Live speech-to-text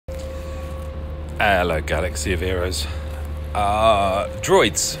Hello, Galaxy of Heroes.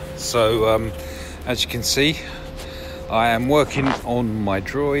 Droids. So, as you can see, I am working on my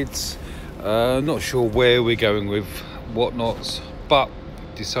droids. Not sure where we're going with whatnots, but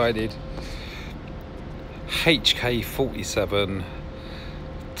decided HK-47,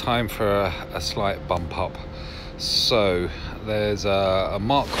 time for a slight bump up. So, there's a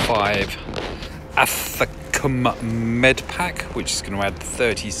Mark V med pack, which is going to add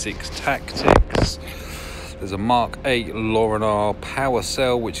 36 tactics. There's a Mark 8 Lorinar power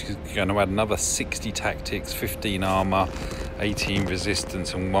cell, which is going to add another 60 tactics, 15 armor, 18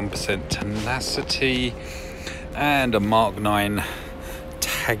 resistance, and 1% tenacity. And a Mark 9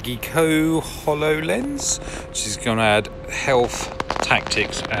 Tagico HoloLens, which is going to add health,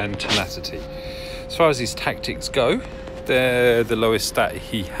 tactics, and tenacity. As far as his tactics go, they're the lowest stat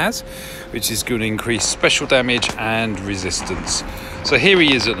he has, which is going to increase special damage and resistance. So here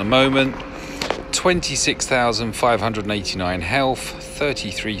he is at the moment: 26,589 health,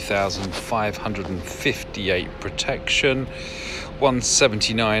 33,558 protection,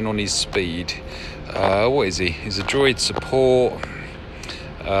 179 on his speed. What is he? He's a droid support.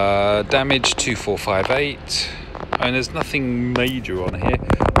 Damage 2458. And there's nothing major on here.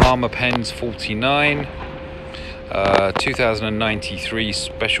 Armor pens 49. 2093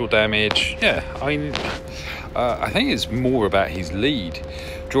 special damage. Yeah, I think it's more about his lead.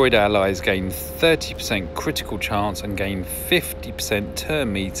 Droid allies gain 30% critical chance and gain 50%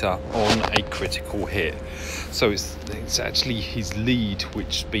 turn meter on a critical hit. So it's actually his lead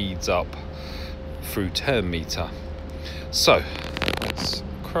which speeds up through turn meter. So let's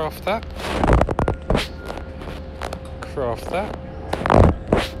craft that,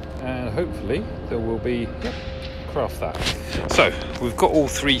 and hopefully there will be, yep, craft that. So we've got all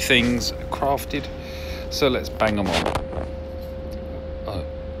three things crafted, so let's bang them on. Oh,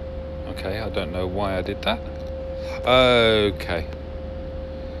 okay, I don't know why I did that. Okay,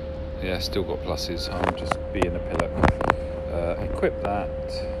 yeah, still got pluses. I'm just being a pillow. Equip that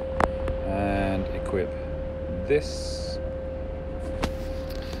and equip this,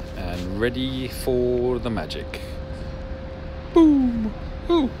 and ready for the magic. Boom.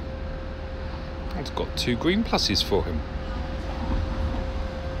 Ooh, it's got 2 green pluses for him.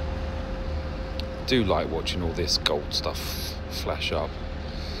 Do like watching all this gold stuff flash up.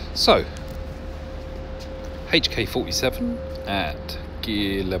 So HK-47 at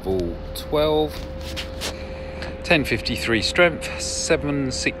gear level 12, 1053 strength,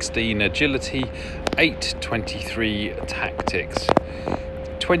 716 agility, 823 tactics,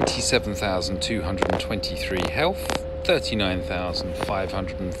 27,223 health,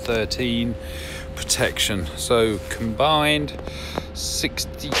 39,513 protection. So combined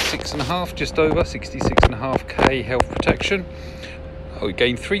 66.5, just over 66.5k health protection. Oh, we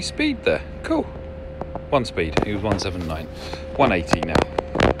gained 3 speed there. Cool. 1 speed. He was 179. 180 now.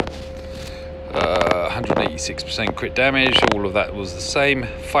 186% crit damage. All of that was the same.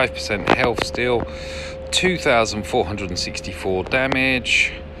 5% health still. 2,464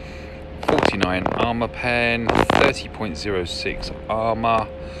 damage. 49 armor pen, 30.06 armor,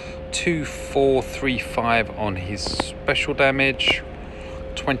 2435 on his special damage,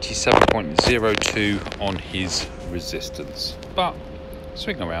 27.02 on his resistance. But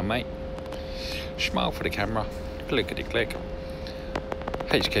swing around, mate. Smile for the camera. Clickety click.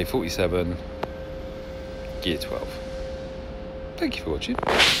 HK-47, gear 12. Thank you for watching.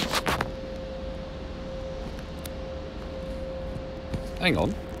 Hang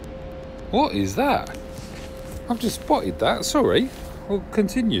on. What is that? I've just spotted that. Sorry. We'll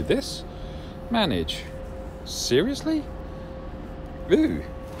continue this. Manage. Seriously? Ooh.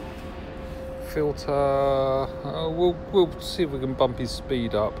 Filter. We'll see if we can bump his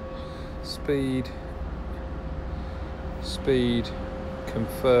speed up. Speed.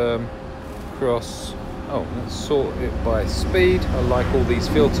 Confirm. Cross. Oh, let's sort it by speed. I like all these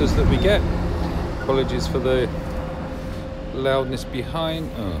filters that we get. Apologies for the loudness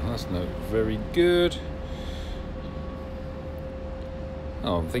behind. Oh, that's not very good.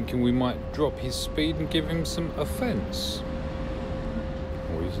 Oh, I'm thinking we might drop his speed and give him some offense,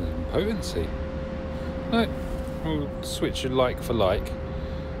 or using some potency. No, we'll switch it like for like.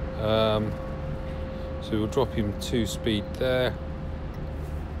 So we'll drop him 2 speed there.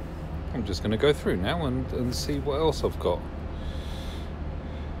 I'm just going to go through now and see what else I've got.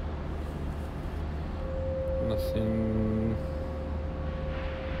 Nothing.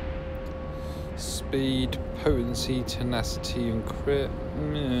 Speed, potency, tenacity, and crit.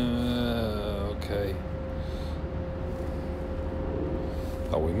 Okay.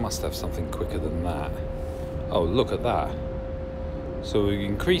 Oh, we must have something quicker than that. Oh, look at that. So we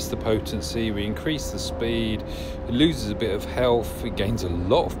increase the potency, we increase the speed, it loses a bit of health, it gains a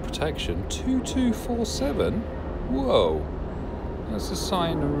lot of protection. 2247? Whoa. Let's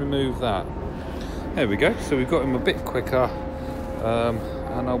assign and remove that. There we go. So we've got him a bit quicker.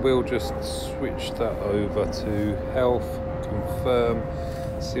 And I will just switch that over to health, confirm,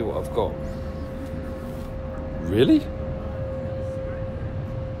 see what I've got. Really?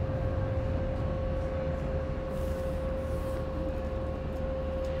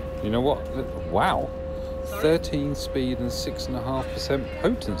 You know what? Wow. 13 speed and 6.5%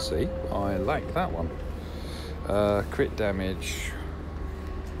 potency. I like that one. Crit damage.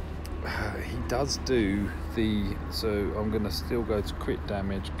 He does do the... So I'm going to still go to crit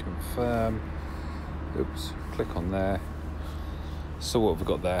damage, confirm. Oops, click on there. So what have we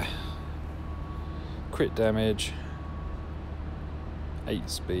got there? Crit damage. 8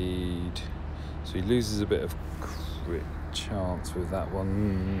 speed. So he loses a bit of crit chance with that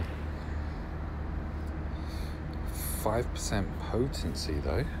one. 5% potency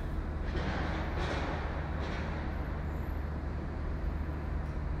though.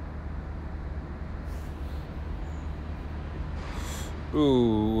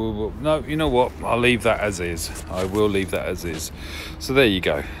 Ooh, no, you know what? I'll leave that as is. I will leave that as is. So there you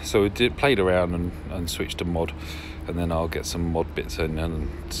go. So I played around and switched to mod, and then I'll get some mod bits in and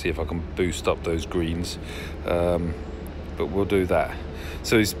see if I can boost up those greens. But we'll do that.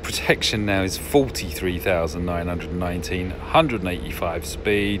 So his protection now is 43,919, 185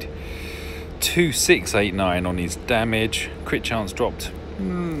 speed, 2689 on his damage. Crit chance dropped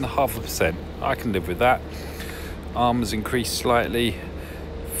 0.5%. I can live with that. Armor's increased slightly.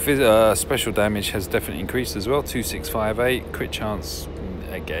 Special damage has definitely increased as well, 2658. Crit chance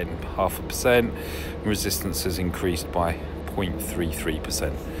again 0.5%. Resistance has increased by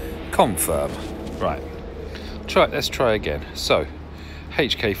 0.33%. Confirm. Right. Let's try again. So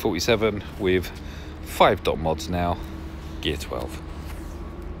HK-47 with 5 dot mods now, gear 12.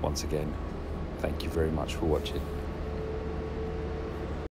 Once again, thank you very much for watching.